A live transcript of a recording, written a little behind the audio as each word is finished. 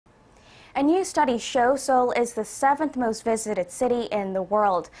A new study shows Seoul is the seventh most visited city in the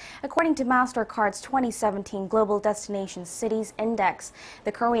world. According to Mastercard's 2017 Global Destination Cities Index,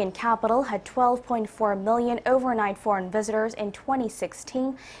 the Korean capital had 12.4 million overnight foreign visitors in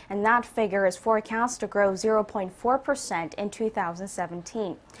 2016, and that figure is forecast to grow 0.4% in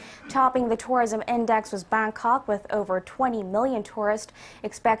 2017. Topping the tourism index was Bangkok, with over 20 million tourists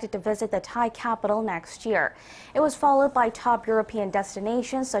expected to visit the Thai capital next year. It was followed by top European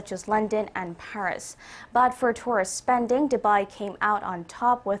destinations such as London and Paris. But for tourist spending, Dubai came out on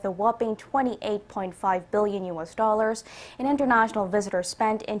top with a whopping $28.5 billion in international visitors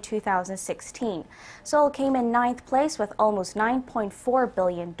spent in 2016. Seoul came in ninth place with almost $9.4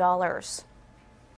 billion.